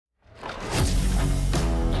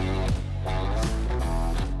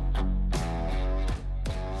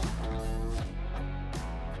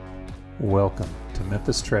Welcome to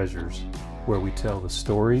Memphis Treasures, where we tell the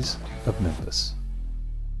stories of Memphis.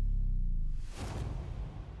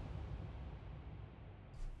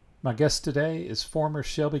 My guest today is former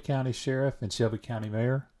Shelby County Sheriff and Shelby County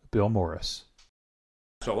Mayor, Bill Morris.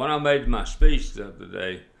 So when I made my speech the other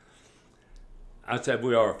day, I said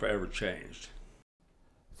we are forever changed.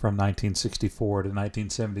 From 1964 to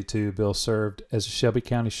 1972, Bill served as a Shelby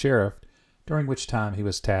County Sheriff, during which time he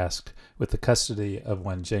was tasked with the custody of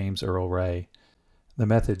one James Earl Ray. The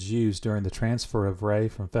methods used during the transfer of Ray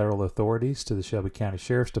from federal authorities to the Shelby County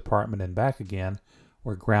Sheriff's Department and back again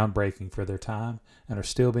were groundbreaking for their time and are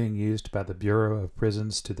still being used by the Bureau of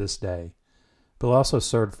Prisons to this day. Bill also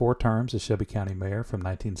served 4 terms as Shelby County Mayor from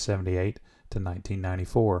 1978 to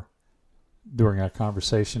 1994. During our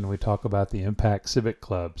conversation, we talk about the impact civic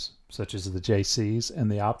clubs, such as the JCs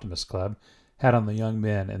and the Optimist Club, had on the young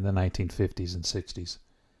men in the 1950s and 60s.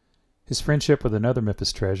 His friendship with another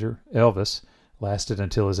Memphis treasure, Elvis, lasted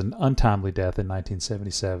until his untimely death in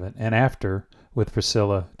 1977, and after with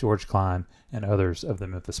Priscilla, George Klein, and others of the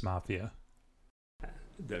Memphis Mafia.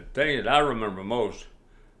 The thing that I remember most,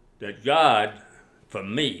 that God, for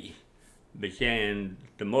me, became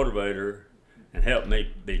the motivator and helped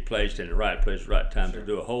me be placed in the right place at the right time to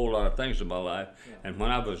do a whole lot of things in my life. Yeah. And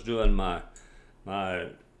when I was doing my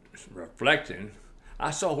reflecting,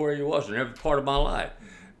 I saw where he was in every part of my life.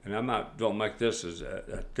 And don't make this as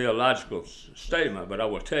a theological statement, but I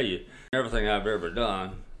will tell you, everything I've ever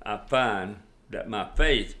done, I find that my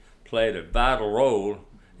faith played a vital role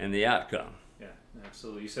in the outcome. Yeah,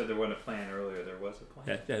 absolutely. You said there wasn't a plan earlier. There was a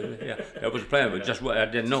plan. Yeah, there was a plan, but just what I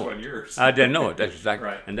didn't know it. Yours. I didn't know it. That's exactly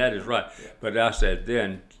right. And that is right. Yeah. But I said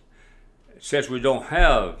then, since we don't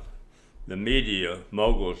have the media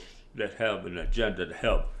moguls that have an agenda to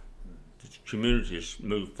help communities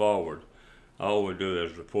move forward, all we do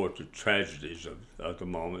is report the tragedies of the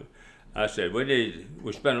moment. I said we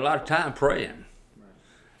spend a lot of time praying,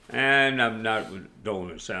 and don't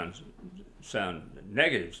want to sound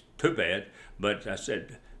negative too bad, but I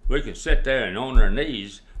said we can sit there and on our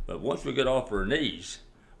knees, but once we get off our knees,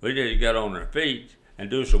 we need to get on our feet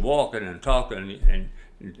and do some walking and talking and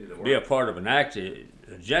be a part of an active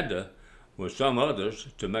agenda with some others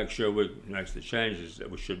to make sure we make the changes that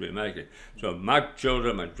we should be making. So my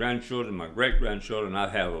children, my grandchildren, my great-grandchildren, I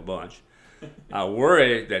have a bunch. I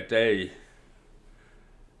worry that they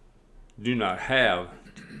do not have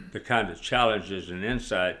the kind of challenges and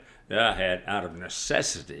insight that I had out of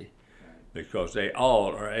necessity, because they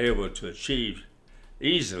all are able to achieve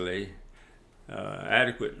easily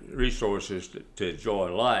adequate resources to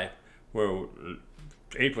enjoy life, where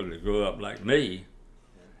people that grew up like me,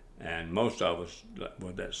 and most of us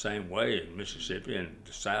were that same way in Mississippi and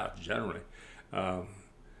the South generally.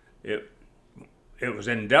 It was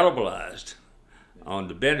indelibleized on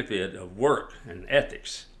the benefit of work and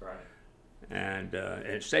ethics, right. And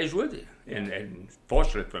it stays with you. And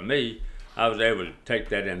fortunately for me, I was able to take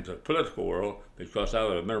that into the political world because I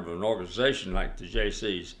was a member of an organization like the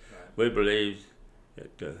JCs. Right. We believe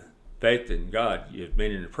that faith in God is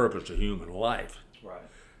meaning the purpose of human life. Right.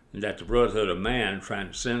 And that the brotherhood of man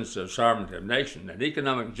transcends the sovereignty of nation, that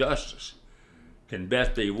economic justice can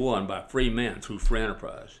best be won by free men through free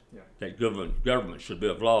enterprise, that government should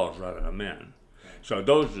build laws rather than men. So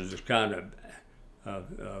those are the kind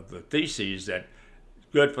of the theses that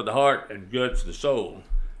good for the heart and good for the soul.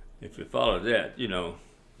 If you follow that,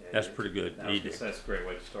 that's pretty good. That's a great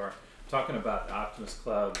way to start. Talking about the Optimist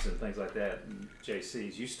clubs and things like that, and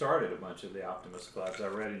JCs, you started a bunch of the Optimist clubs. I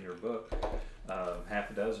read in your book half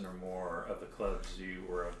a dozen or more of the clubs you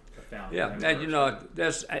were a founder. Yeah,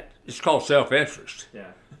 and it's called self-interest.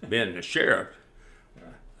 Yeah. Being the sheriff,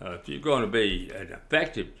 if you're going to be an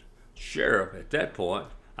effective sheriff at that point,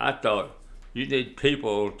 I thought you need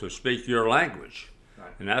people to speak your language.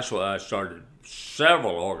 Right. And that's why I started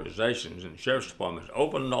several organizations in the sheriff's departments,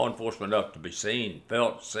 opened law enforcement up to be seen,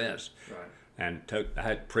 felt, sensed. Right. And I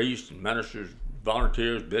had priests and ministers,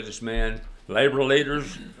 volunteers, businessmen, labor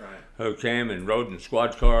leaders who came and rode in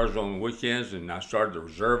squad cars on weekends, and I started the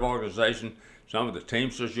reserve organization. Some of the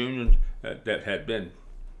Teamsters unions that had been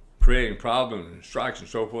creating problems and strikes and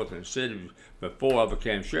so forth in the city before I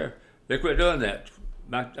became sheriff, they quit doing that.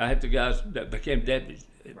 I had the guys that became deputies,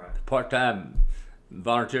 part-time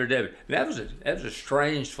volunteer deputy. That was a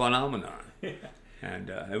strange phenomenon. Yeah.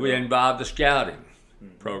 And we involved the scouting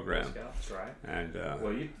program. Scouts, right? And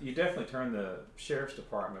well, you definitely turned the sheriff's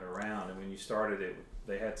department around, and when you started it,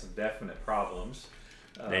 they had some definite problems.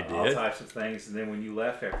 They did. All types of things, and then when you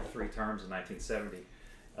left after 3 terms in 1970,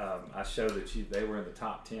 I showed that they were in the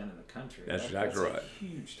top 10 in the country. That's exactly right. A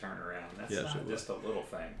huge turnaround. That's Yes, not just a little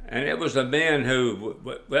thing. And it was the men who,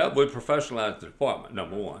 well, we professionalized the department,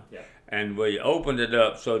 number one. Yeah. And we opened it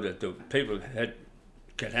up so that the people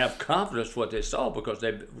could have confidence what they saw because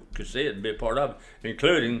they could see it and be a part of it,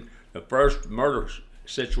 including the first murder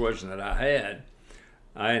situation that I had.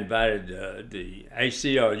 I invited the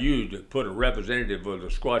ACLU to put a representative of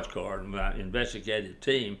the squad car in my investigative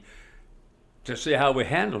team to see how we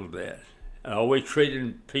handled that. Are we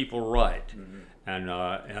treating people right? Mm-hmm. And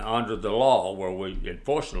under the law, where we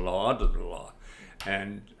enforce the law under the law.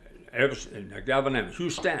 And a guy named Hugh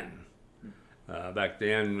Stanton, back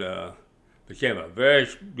then, became a very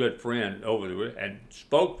good friend over there and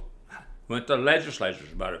went to legislatures,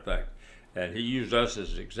 as a matter of fact. And he used us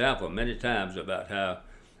as an example many times about how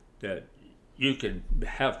that you can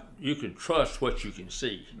trust what you can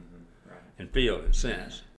see and feel and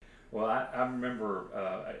sense. Well, I remember,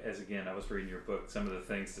 I was reading your book, some of the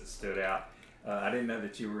things that stood out. I didn't know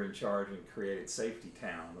that you were in charge and created Safety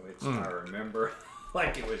Town, which I remember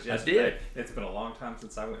like it was yesterday. I did. It's been a long time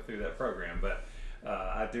since I went through that program, but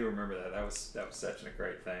I do remember that. That was such a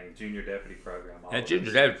great thing. Junior Deputy Program. That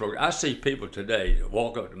Junior Deputy Program. I see people today that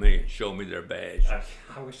walk up to me and show me their badge. I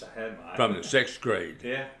wish I had mine. From the 6th grade.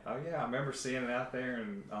 Yeah. Oh, yeah. I remember seeing it out there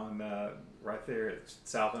and on right there at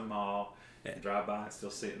Southland Mall. Yeah. Drive by and still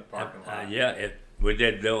see it in the parking lot. We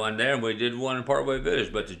did one there and we did one in Parkway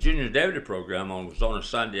Village. But the Junior Deputy Program was on a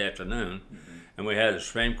Sunday afternoon, and we had the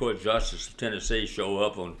Supreme Court Justice of Tennessee show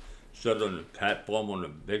up stood on the platform on the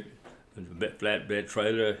big flatbed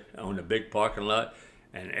trailer on the big parking lot,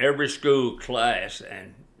 and every school class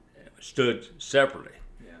and stood separately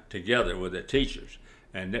together with their teachers.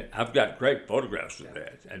 And I've got great photographs of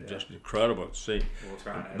that, and just incredible to see.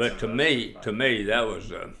 But to me, that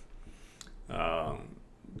was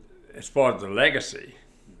as far as the legacy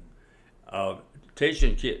of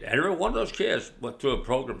teaching kids. Every one of those kids went through a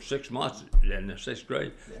program 6 months in the 6th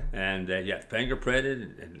grade, and they got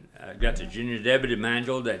fingerprinted, and I got the Junior Deputy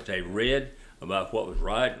Manual that they read about what was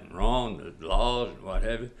right and wrong, the laws and what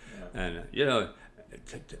have you. And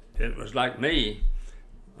it was like me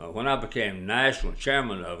when I became national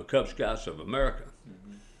chairman of the Cub Scouts of America.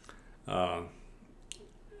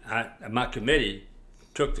 My committee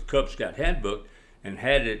took the Cub Scout handbook and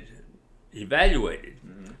had it evaluated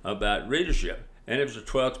about readership. And it was a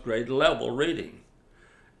 12th grade level reading.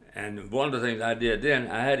 And one of the things I did then,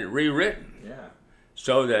 I had it rewritten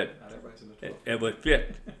so that it would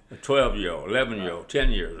fit a 12-year-old, 11-year-old,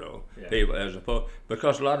 10 years old people, as opposed,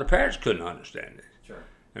 because a lot of parents couldn't understand it. Sure.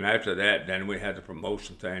 And after that, then we had the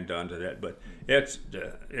promotion thing done to that. But it's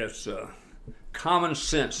common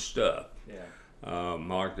sense stuff,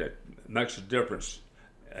 Mark, that makes a difference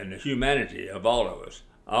in the humanity of all of us.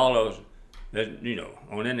 All of us,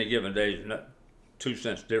 on any given day, there's not 2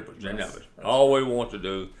 cents difference in of us. All we want to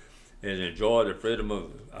do is enjoy the freedom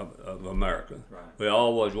of America. Right. We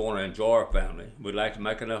always want to enjoy our family. We'd like to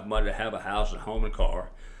make enough money to have a house, a home, and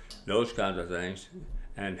car, those kinds of things,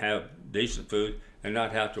 and have decent food, and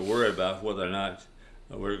not have to worry about whether or not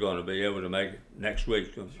we're going to be able to make it next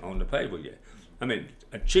week on the pay we get. I mean,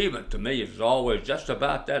 achievement to me is always just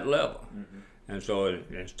about that level. And so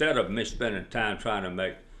instead of me spending time trying to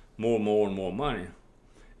make more and more money,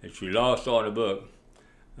 as you lost on the book,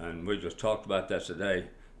 and we just talked about that today,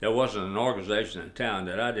 there wasn't an organization in town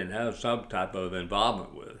that I didn't have some type of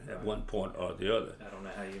involvement with at one point or the other. I don't know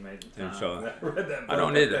how you made the time. And so, I read that book. I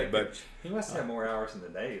don't either, but... You must have more hours in the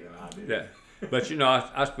day than I do. Yeah. But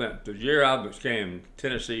I spent the year I became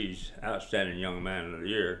Tennessee's Outstanding Young Man of the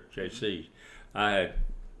Year, JC, I had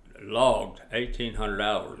logged 1,800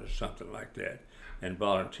 hours or something like that in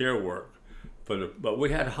volunteer work. But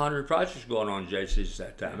we had 100 projects going on in JC's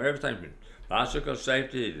at that time. Everything from bicycle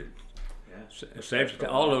safety, safety,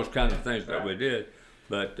 all those kinds of things that we did.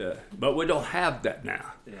 But we don't have that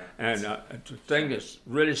now. And the thing that's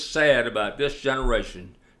really sad about this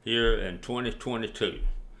generation here in 2022,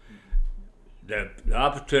 the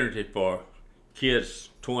opportunity for kids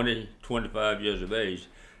 20, 25 years of age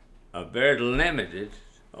are very limited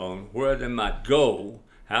on where they might go,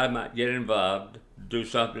 how they might get involved, do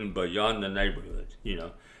something beyond the neighborhood,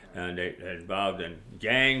 and they're involved in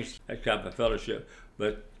gangs, that kind of fellowship.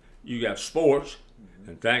 But you got sports,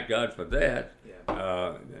 and thank God for that.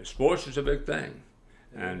 Sports is a big thing,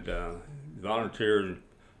 and volunteers,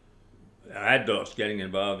 adults getting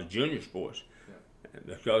involved in junior sports,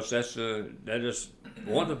 because that is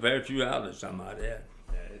one of the very few outlets I might add.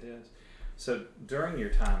 Yeah, it is. So during your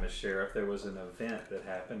time as sheriff, there was an event that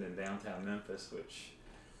happened in downtown Memphis, which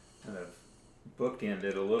kind of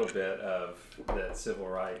bookended a little bit of the civil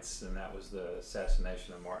rights, and that was the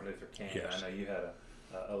assassination of Martin Luther King. Yes. I know you had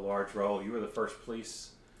a large role. You were the first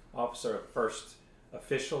police officer, first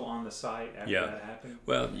official on the site after that happened?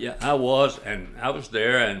 Well, yeah, I was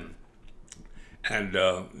there, and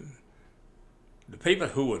the people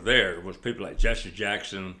who were there was people like Jesse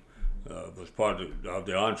Jackson, was part of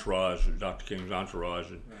the entourage, Dr. King's entourage,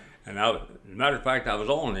 and as a matter of fact, I was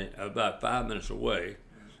only about 5 minutes away,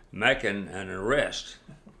 making an arrest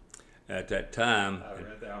at that time. I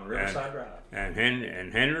read that on Riverside Drive.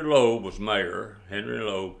 And Henry Loeb was mayor. Henry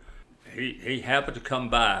Loeb, he happened to come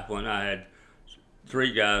by when I had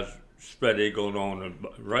 3 guys spread eagled on the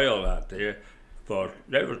rail out there, for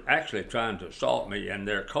they were actually trying to assault me in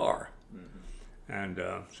their car. Mm-hmm.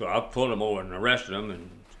 And so I pulled them over and arrested them and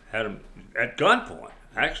had them at gunpoint,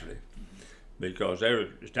 actually, because they were,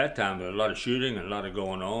 at that time there was a lot of shooting and a lot of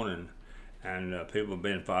going on, and people were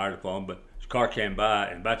being fired upon. But his car came by,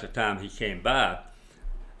 and about the time he came by,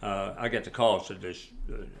 I got the call, said this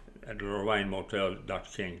at the Lorraine Motel, Dr.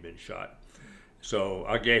 King's been shot. So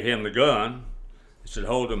I gave him the gun. He said,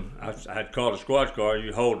 hold him. I had called a squad car.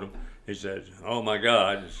 You hold him. He said, oh my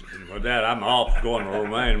God. With that, I'm off going to the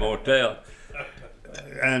Lorraine Motel.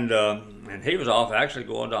 And he was off actually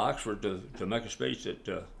going to Oxford to make a speech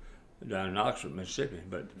down in Oxford, Mississippi.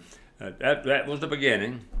 But that was the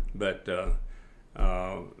beginning. But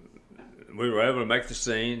we were able to make the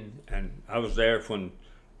scene, and I was there when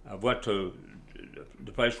I went to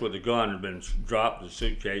the place where the gun had been dropped, the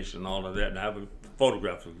suitcase and all of that, and I have a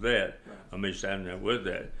photograph of that, of me standing there with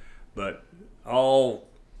that. But all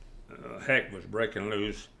heck was breaking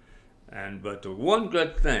loose, but the one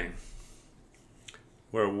good thing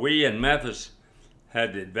where we in Memphis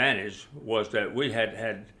had the advantage was that we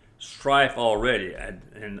had strife already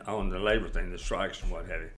on the labor thing, the strikes and what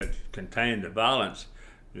have you. It contained the violence.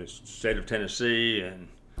 The state of Tennessee and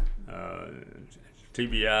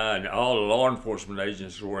TBI and all the law enforcement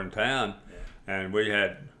agencies were in town, and we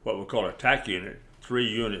had what we call a TAC unit, 3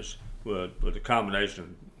 units with a combination of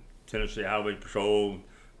Tennessee Highway Patrol,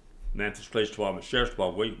 Memphis Police Department, Sheriff's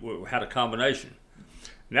Department. We had a combination.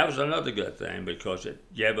 And that was another good thing because it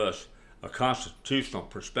gave us a constitutional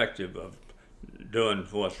perspective of doing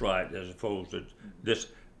what's right, as opposed to this.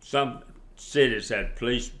 Some cities had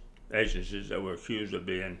police agencies that were accused of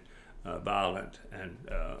being violent and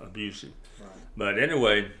abusive. Right. But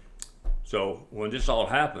anyway, so when this all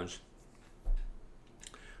happens,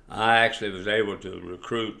 I actually was able to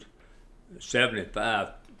recruit 75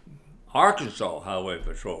 Arkansas Highway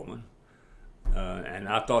Patrolmen, and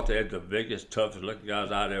I thought they had the biggest, toughest looking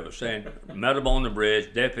guys I'd ever seen. Met them on the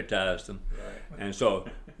bridge, deputized them, and so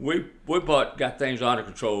we got things under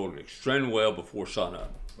control extremely well before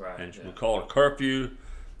sunup. Right. And we called a curfew,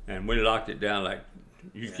 and we locked it down like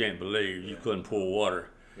you can't believe. You couldn't pour water.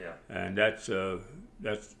 Yeah. And that's the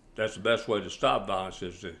best way to stop violence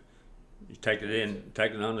is to take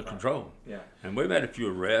it under control. Yeah. And we've had a few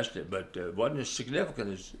arrests, but it wasn't as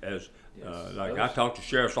significant as I talked to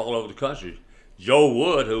sheriffs all over the country. Joe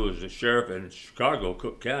Wood, who was the sheriff in Chicago,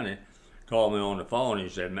 Cook County, called me on the phone. He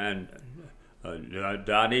said, "Man,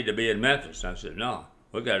 do I need to be in Memphis?" And I said, "No,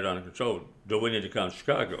 we got it under control. Do we need to come to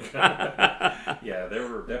Chicago?" Yeah, there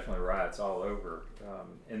were definitely riots all over.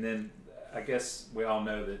 And then I guess we all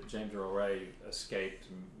know that James Earl Ray escaped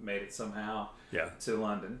and made it somehow to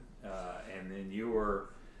London. And then you were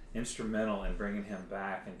instrumental in bringing him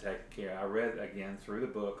back and taking care. I read again through the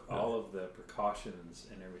book all of the precautions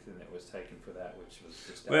and everything that was taken for that, which was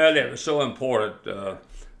just it was so important.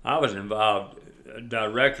 I was involved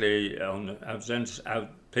directly Sheriff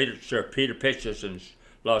Peter Pitchess in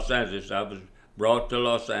Los Angeles. I was brought to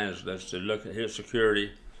Los Angeles to look at his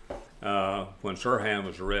security when Sirhan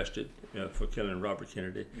was arrested for killing Robert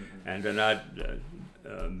Kennedy. Mm-hmm. And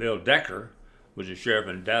then Bill Decker was a sheriff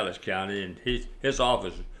in Dallas County, and his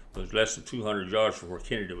office was less than 200 yards from where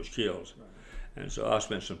Kennedy was killed. Right. And so I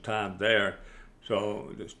spent some time there.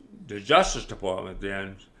 So the Justice Department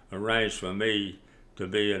then arranged for me to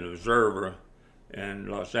be an observer in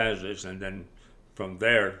Los Angeles, and then from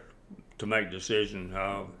there to make a decision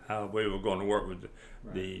how we were going to work with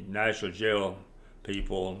the National Jail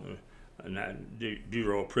people,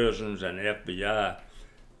 Bureau of Prisons, and the FBI.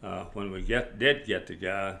 When we did get the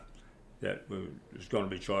guy that was going to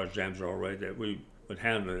be charged, James Earl Ray, that we would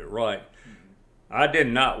handle it right. Mm-hmm. I did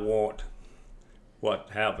not want what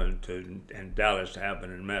happened in Dallas to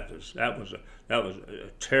happen in Memphis. That was a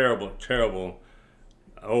terrible, terrible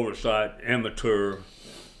oversight, immature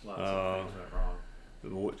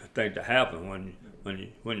thing to happen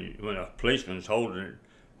when a policeman's holding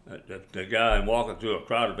the guy and walking through a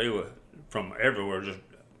crowd of people from everywhere, just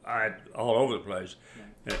all over the place.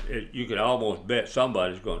 You could almost bet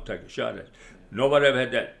somebody's going to take a shot at it. Nobody ever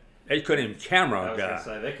had that. They couldn't even camera a guy.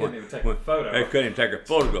 Say, they couldn't even take a photo. They couldn't even take a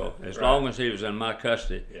photograph. As long as he was in my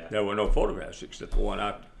custody, there were no photographs except the one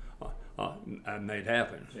I made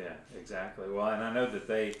happen. Yeah, exactly. Well, and I know that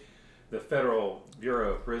the Federal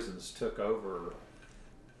Bureau of Prisons took over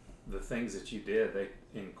the things that you did. They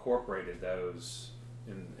incorporated those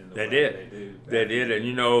in the way they do. They did,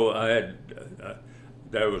 and I had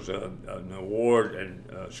there was an award in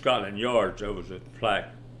Scotland Yard. There was a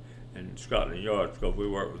plaque in Scotland Yard because we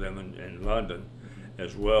worked with them in London,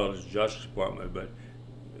 as well as the Justice Department. But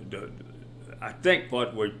I think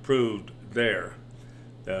what we proved there,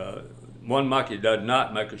 One Monkey does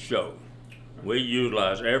not make a show. We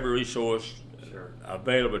utilize every resource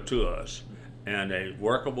available to us in a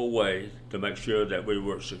workable way to make sure that we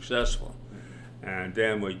were successful. And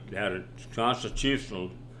then we had a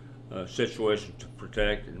constitutional situation to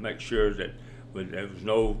protect and make sure that there was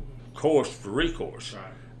no course for recourse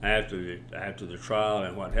after the trial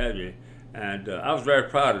and what have you. And I was very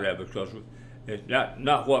proud of that because it's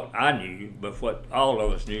not what I knew, but what all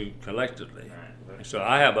of us knew collectively. And so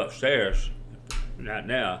I have upstairs, right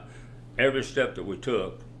now, every step that we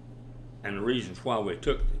took and the reasons why we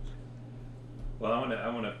took it. Well, I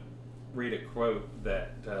want to read a quote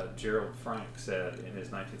that Gerald Frank said in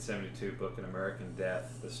his 1972 book, An American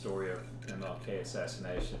Death, the story of MLK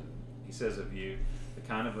assassination. He says of you, the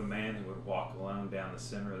kind of a man who would walk alone down the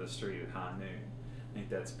center of the street at high noon. I think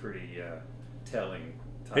that's pretty telling.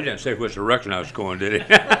 He didn't say which direction I was going, did he? He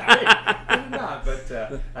did not, but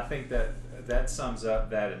I think that sums up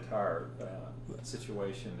that entire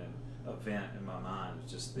situation and event in my mind.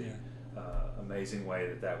 Just the amazing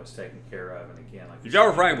way that was taken care of. And again, like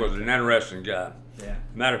Gerald Frank was an interesting guy. Yeah.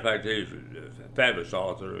 Matter of fact, he's a fabulous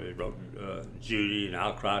author. He wrote Judy and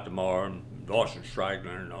I'll Cry Tomorrow and Boston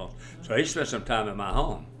Straggler and all. So he spent some time at my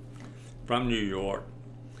home from New York,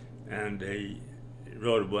 and he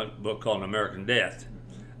wrote a book called American Death.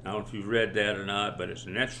 I don't know if you've read that or not, but it's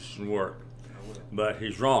an interesting work. But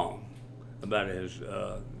he's wrong about his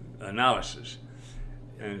analysis.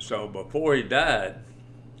 And so before he died,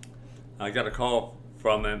 I got a call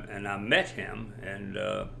from him, and I met him in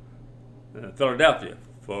Philadelphia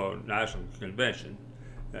for a national convention,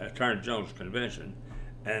 Attorney General's convention,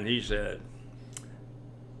 and he said,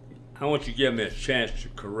 I want you to give me a chance to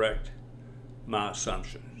correct my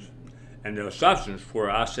assumptions. And the assumptions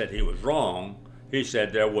where I said he was wrong, he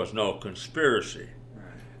said there was no conspiracy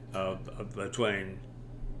between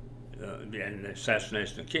and the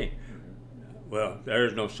assassination of the king. Well, there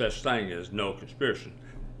is no such thing as no conspiracy.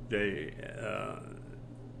 There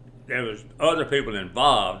was other people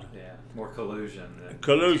involved. Yeah, more collusion.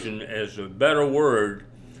 Collusion is a better word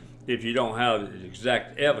if you don't have the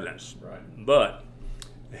exact evidence. Right. But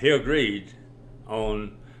he agreed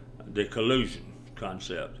on the collusion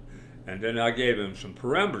concept. And then I gave him some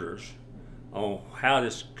parameters on how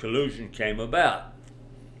this collusion came about.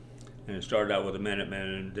 And it started out with the Minutemen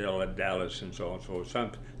and Dallas and so on and so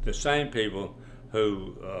forth. The same people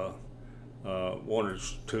who wanted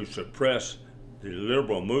to suppress the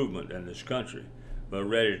liberal movement in this country, but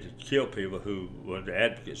ready to kill people who were the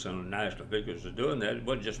advocates and the national figures of doing that. It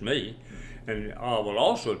wasn't just me. And I will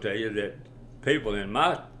also tell you that people in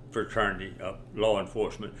my fraternity of law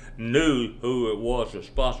enforcement knew who it was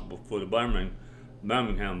responsible for the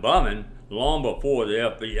Birmingham bombing long before the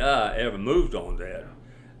FBI ever moved on that.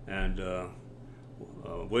 And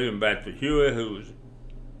William Bradford Huey, who was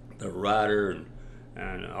the writer,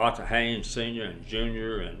 and Arthur Haynes Sr. and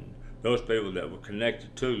Jr., and those people that were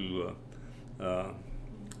connected to the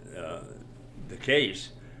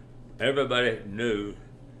case, everybody knew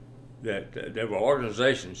that there were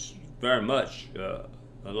organizations very much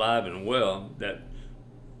alive and well that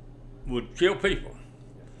would kill people.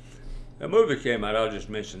 A movie came out, I'll just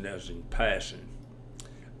mention that in passing.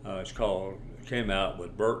 It came out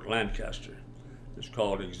with Burt Lancaster. It's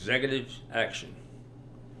called Executive Action.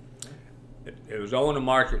 It was on the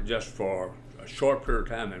market just for a short period of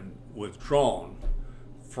time and withdrawn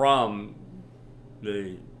from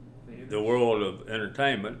the world of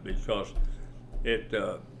entertainment because it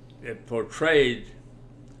portrayed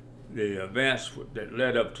the events that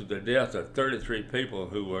led up to the death of 33 people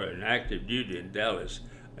who were in active duty in Dallas,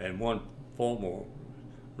 and one formal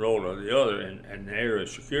role or the other in the area of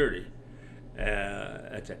security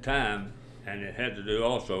at the time, and it had to do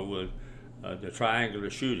also with the triangular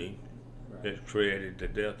shooting that created the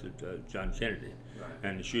death of John Kennedy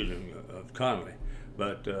and the shooting of Connally.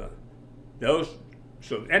 But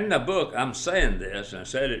so in the book, I'm saying this, and I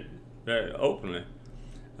said it very openly,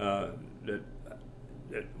 that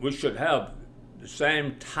we should have the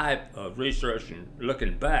same type of research and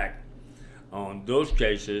looking back on those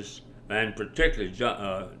cases, and particularly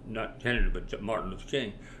not Kennedy but Martin Luther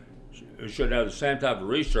King, should have the same type of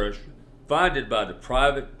research funded by the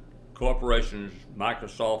private corporations,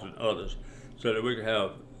 Microsoft and others, so that we could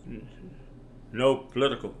have no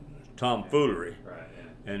political tomfoolery. Right.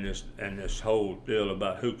 And this whole deal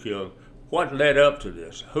about who killed, what led up to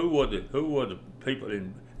this, who were the people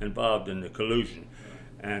involved in the collusion,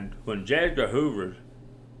 and when J. Edgar Hoover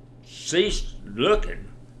ceased looking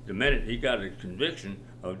the minute he got a conviction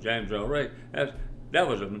of James Earl Ray, that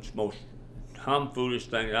was the most tomfoolish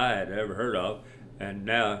thing I had ever heard of, and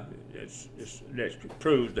now it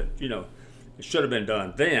proves that it should have been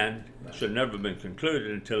done then. It should have never been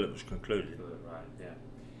concluded until it was concluded. Right. Yeah.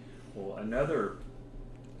 Well, another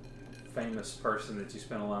famous person that you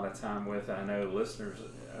spent a lot of time with. I know listeners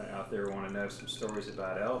out there want to know some stories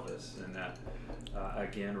about Elvis, and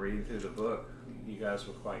again, reading through the book, you guys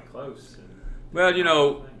were quite close. Well,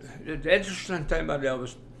 the interesting thing about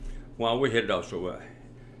Elvis, while we hit it off so well,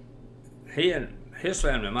 he and his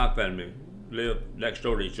family and my family lived next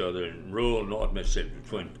door to each other in rural North Mississippi,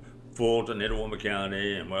 between Fulton, Itawamba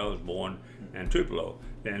County, and where I was born, and Tupelo,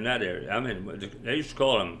 in that area. I mean, they used to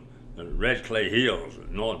call them the Red Clay Hills of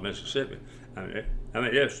North Mississippi. I mean,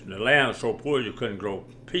 the land was so poor you couldn't grow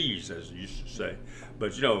peas, as they used to say.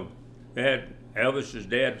 But they had Elvis's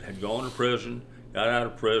dad had gone to prison, got out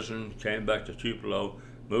of prison, came back to Tupelo,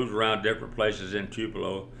 moved around different places in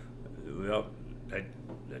Tupelo. Well, they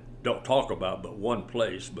don't talk about but one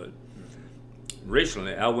place. But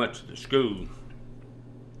recently, I went to the school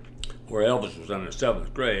where Elvis was in the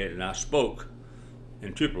 7th grade, and I spoke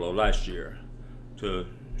in Tupelo last year to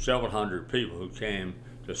several hundred people who came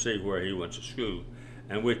to see where he went to school.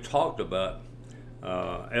 And we talked about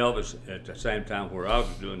Elvis at the same time where I was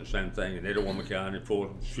doing the same thing in Itawamba County,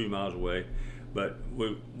 a few miles away. But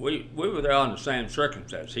we were there on the same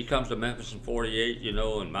circumstances. He comes to Memphis in 48,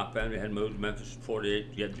 and my family had moved to Memphis in 48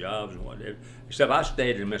 to get jobs and whatever. Except I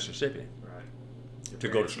stayed in Mississippi. Right. To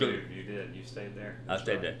go to school. You did. You stayed there. I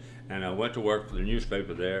stayed there. And I went to work for the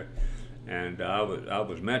newspaper there. And I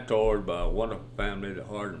was mentored by a wonderful family, the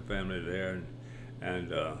Hardin family there,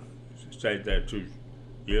 and stayed there 2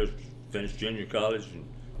 years, finished junior college, and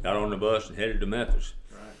got on the bus and headed to Memphis.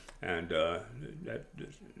 Right. And the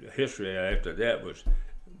history after that was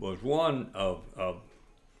one of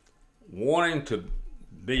wanting to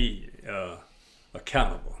be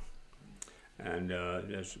accountable, and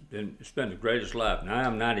it's been the greatest life. Now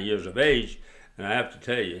I'm 90 years of age, and I have to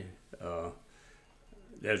tell you.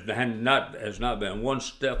 There's not been one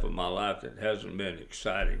step of my life that hasn't been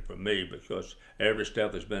exciting for me, because every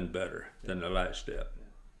step has been better than the last step.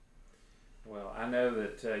 Well, I know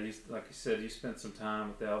that like you said, you spent some time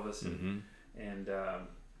with Elvis, and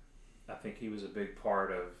I think he was a big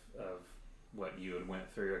part of what you had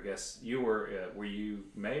went through. I guess you were you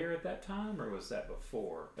mayor at that time, or was that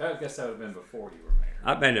before? I guess that would have been before you were mayor.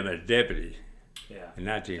 I made him a deputy. Yeah, in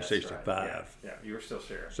 1965. Right. Yeah, you were still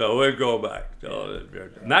sheriff. So we'll go back.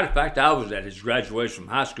 Matter of fact, I was at his graduation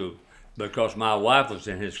from high school because my wife was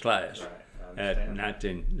in his class at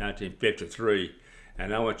 1953,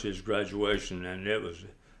 and I went to his graduation, and it was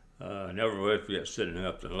never will forget sitting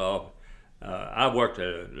up in the loft. I worked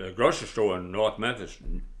at a grocery store in North Memphis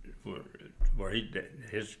where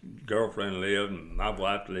his girlfriend lived and my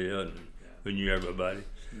wife lived, and we knew everybody.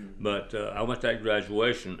 But I went to that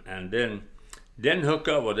graduation, and then didn't hook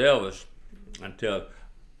up with Elvis until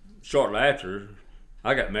shortly after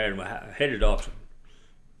I got married and headed off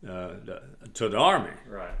to the Army.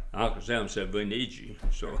 Right. Uncle Sam said, "We need you,"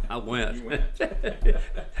 so I went. You went.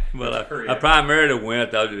 Well, I primarily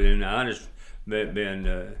went, and I just being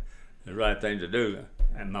the right thing to do.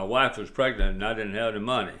 And my wife was pregnant, and I didn't have any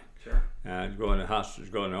money. Sure. And I was going to the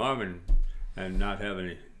hospital, going to the Army, and not have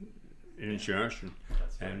any insurance,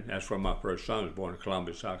 and that's where my first son was born in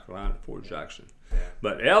Columbia, South Carolina, Fort Jackson. Yeah.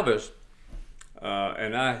 But Elvis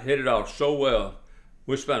and I hit it off so well.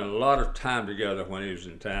 We spent a lot of time together when he was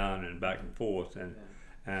in town and back and forth, and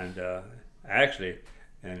it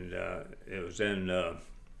was in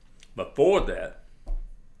before that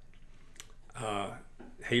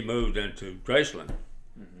he moved into Graceland,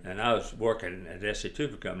 and I was working at the SC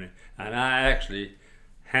Tupper Company, and I actually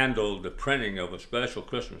handled the printing of a special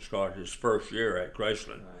Christmas card his first year at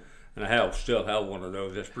Graceland. Right. And I still have one of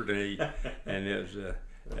those. That's pretty neat. And it was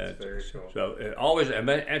that's very cool. So it always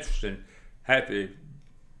interesting. Happy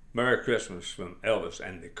Merry Christmas from Elvis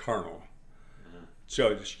and the Colonel.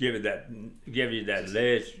 So just give you that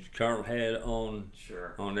ledge Colonel had on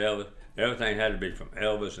Sure. on Elvis. Everything had to be from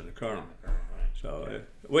Elvis and the Colonel. Right. So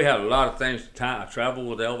we had a lot of things. I traveled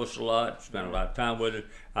with Elvis a lot, spent a lot of time with him.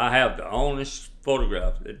 I have the only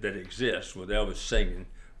photograph that exists with Elvis singing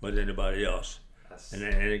with anybody else. And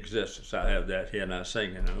in existence, I have that here and I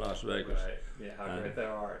singing in Las Vegas. Right. Yeah, how great they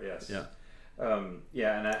are. Yes. Yeah.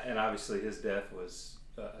 And obviously his death was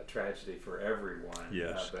a tragedy for everyone.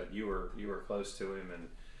 Yes. But you were close to him, and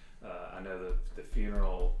I know the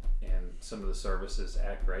funeral and some of the services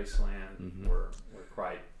at Graceland were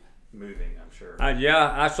quite moving, I'm sure.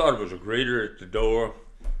 I thought it was a greeter at the door,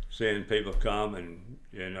 seeing people come, and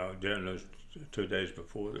during those 2 days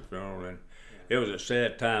before the funeral, and it was a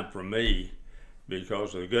sad time for me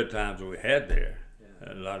because of the good times we had there.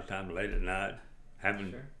 A lot of times late at night,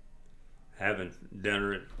 having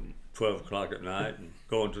dinner at 12 o'clock at night and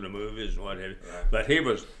going to the movies and what have you. Right. But he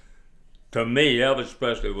was, to me, Elvis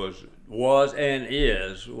Presley was and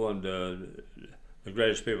is one of the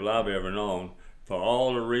greatest people I've ever known for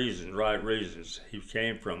all the right reasons. He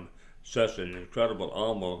came from such an incredible,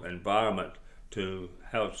 humble environment to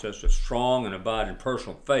have such a strong and abiding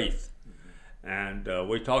personal faith. And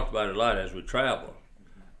we talked about it a lot as we traveled.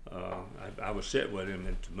 I would sit with him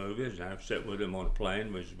at the movies, and I would sit with him on the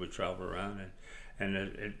plane as we travel around,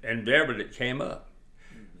 and invariably it came up.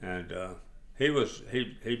 And he was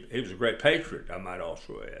a great patriot, I might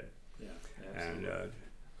also add. Yeah, And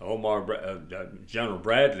General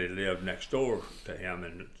Bradley lived next door to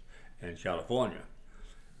him in California,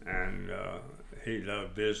 and he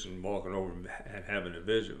loved visiting, walking over and having a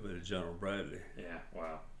visit with General Bradley. Yeah,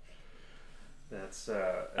 wow. That's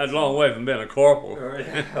a long way from being a corporal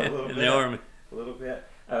in the Army. A little bit.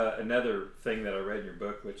 Another thing that I read in your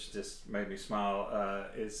book, which just made me smile,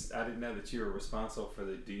 is I didn't know that you were responsible for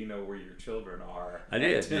the "Do you know where your children are?" I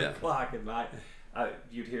did. At 10 o'clock at night.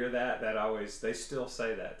 You'd hear that. They still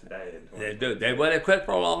say that today. They do. They quit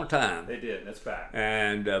for a long time. They did. And it's back.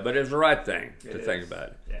 And but it was the right thing to think about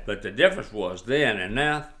it. Yeah. But the difference was then and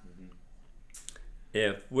now.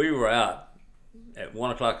 If we were out at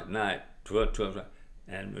 1 o'clock at night, 12,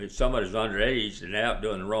 and somebody's underage and out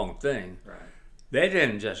doing the wrong thing, right. They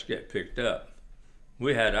didn't just get picked up.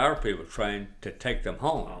 We had our people trained to take them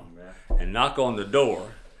home and knock on the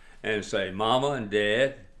door and say, "Mama and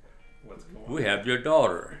Dad, what's going on? We have your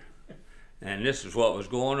daughter, and this is what was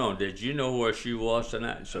going on. Did you know where she was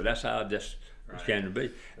tonight?" So that's how this came to be.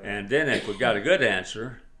 Right. And then if we got a good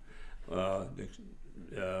answer,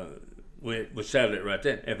 we settled it right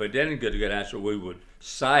then. If we didn't get a good answer, we would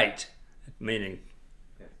cite, meaning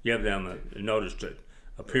give them a notice to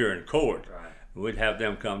appear in court. Right. We'd have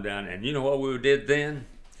them come down, and you know what we did then?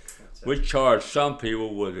 We charged some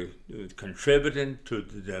people with contributing to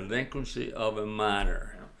the delinquency of a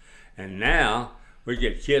minor. Yeah. And now we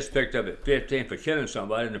get kids picked up at 15 for killing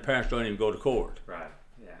somebody, and the parents don't even go to court. Right.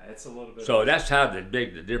 Yeah, it's a little bit. So that's how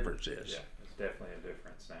big the difference is. Yeah, it's definitely a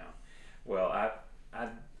difference now. Well, I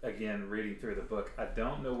again, reading through the book, I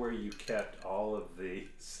don't know where you kept all of the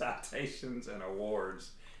citations and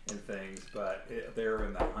awards and things, but they're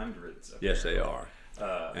in the hundreds. Apparently. Yes, they are.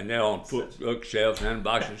 And they're on bookshelves and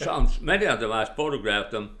boxes. Many of them I photographed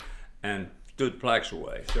them and stood plaques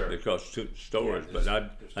away because storage. But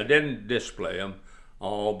I didn't display them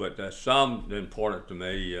all. But there's some important to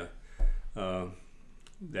me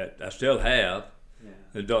that I still have.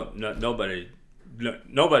 Yeah.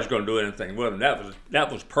 Nobody's going to do anything with them.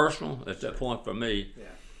 That was personal at that point for me. Yeah.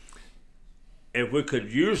 If we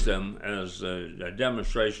could use them as a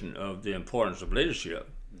demonstration of the importance of leadership,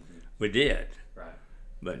 we did. Right.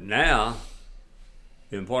 But now,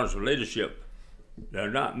 the importance of leadership, there are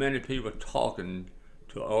not many people talking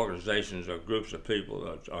to organizations or groups of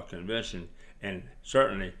people or conventions. And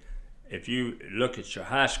certainly, if you look at your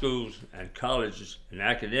high schools and colleges and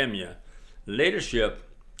academia, leadership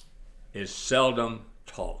is seldom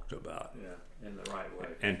talked about. Yeah, in the right way.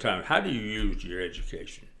 And how do you use your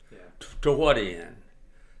education? Yeah. To what end?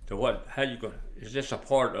 To what? How you going? Is this a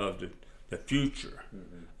part of the future,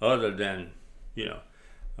 other than the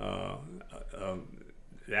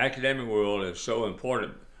academic world is so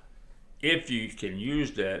important if you can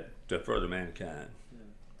use that to further mankind. Yeah.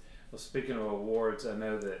 Well, speaking of awards, I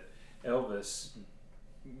know that Elvis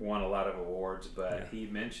won a lot of awards, but he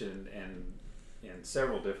mentioned in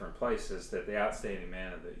several different places that the Outstanding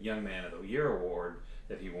Young Man of the Year award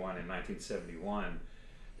that he won in 1971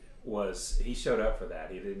 he showed up for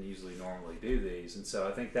that. He didn't usually normally do these, and so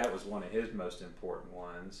I think that was one of his most important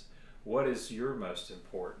ones. What is your most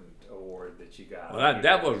important award that you got? Well,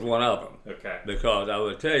 that was one of them. Okay. Because I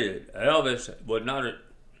would tell you, Elvis would not.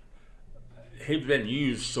 He's been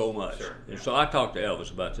used so much. Sure. And so I talked to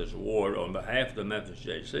Elvis about this award on behalf of the Memphis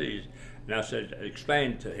JCs, and I said,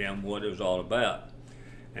 explain to him what it was all about.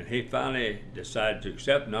 And he finally decided to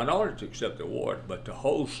accept, not only to accept the award, but to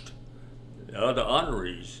host the other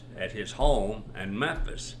honorees at his home in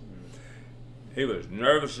Memphis. He was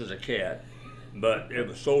nervous as a cat, but it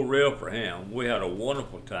was so real for him. We had a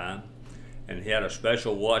wonderful time, and he had a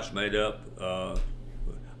special watch made up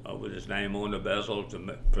with his name on the bezel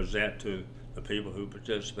to present to the people who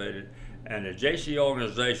participated. And the JC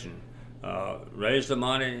organization raised the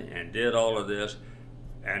money and did all of this,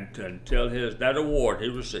 and until that award he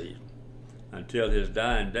received, until his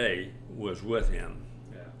dying day, was with him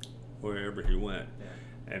wherever he went.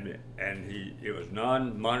 Yeah. And it was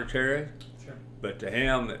non-monetary, sure, but to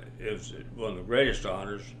him it was one of the greatest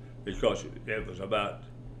honors because it was about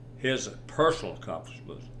his personal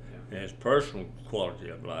accomplishments, his personal quality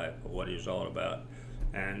of life, what he was all about.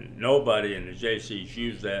 And nobody in the JCs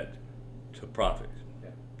used that to profit. Yeah,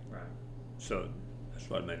 right. So that's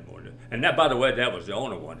what made it more difficult. And that, by the way, that was the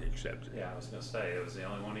only one he accepted. Yeah, I was going to say, it was the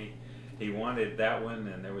only one he wanted that one,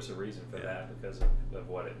 and there was a reason for that because of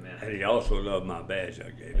what it meant. And he also loved my badge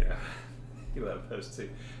I gave him. He loved those too.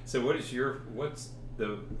 So what's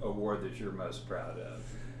the award that you're most proud of?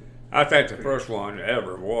 I think the first one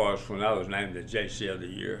ever was when I was named the JC of the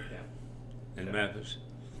Year in Memphis.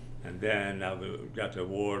 And then I got the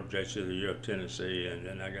award, JC of the Year of Tennessee, and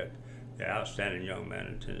then I got the Outstanding Young Man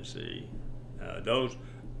in Tennessee. Those.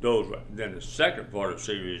 Then the second part of the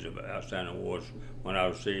series of Outstanding Awards, when I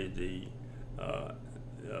received the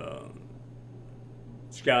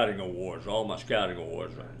Scouting Awards, all my Scouting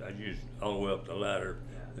Awards. I used all the way up the ladder,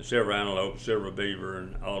 the Silver Antelope, Silver Beaver,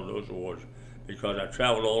 and all those awards, because I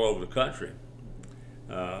traveled all over the country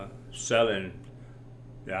selling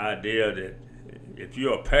the idea that if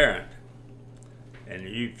you're a parent and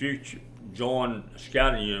if you join a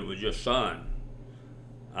scouting unit with your son,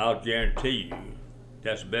 I'll guarantee you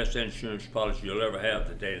that's the best insurance policy you'll ever have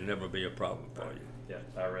today. It'll never be a problem for you. Yeah,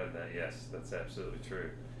 I read that. Yes, that's absolutely true.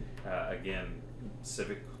 Again,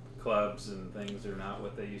 civic clubs and things are not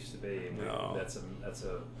what they used to be. And no. That's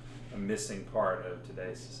a missing part of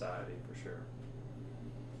today's society for sure.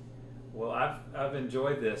 Well, I've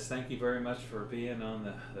enjoyed this. Thank you very much for being on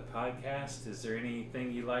the podcast. Is there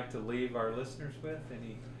anything you'd like to leave our listeners with?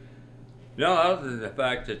 No, other than the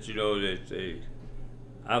fact that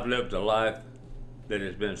I've lived a life that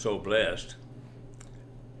has been so blessed,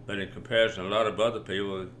 but in comparison, a lot of other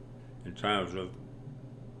people, in terms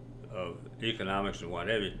of economics and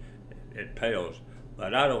whatever, it pales.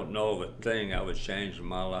 But I don't know of a thing I would change in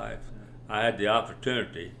my life. I had the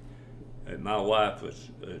opportunity. My wife was,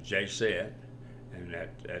 Jay said, and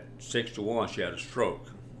at 61 she had a stroke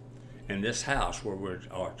in this house where we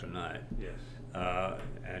are tonight. Yes.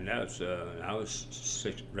 And that's I was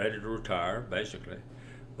ready to retire basically,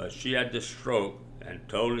 but she had this stroke and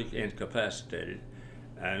totally incapacitated,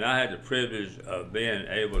 and I had the privilege of being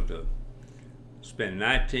able to spend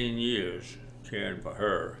 19 years caring for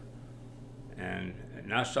her, and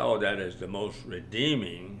I saw that as the most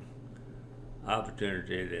redeeming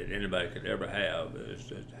opportunity that anybody could ever have, is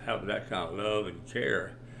to have that kind of love and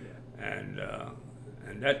care. And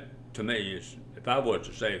that to me is, if I were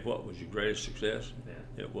to say what was your greatest success,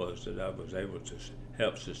 it was that I was able to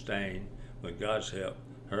help sustain, with God's help,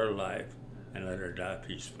 her life and let her die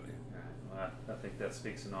peacefully. Well, I think that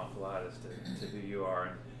speaks an awful lot as to who you are.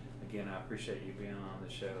 And again, I appreciate you being on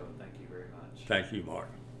the show. Thank you very much. Thank you, Mark.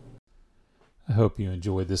 I hope you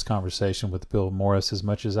enjoyed this conversation with Bill Morris as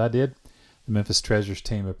much as I did. The Memphis Treasures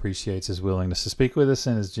team appreciates his willingness to speak with us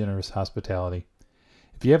and his generous hospitality.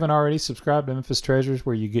 If you haven't already subscribed to Memphis Treasures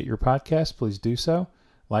where you get your podcast, please do so.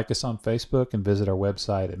 Like us on Facebook and visit our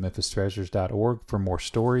website at memphistreasures.org for more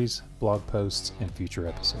stories, blog posts, and future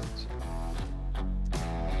episodes.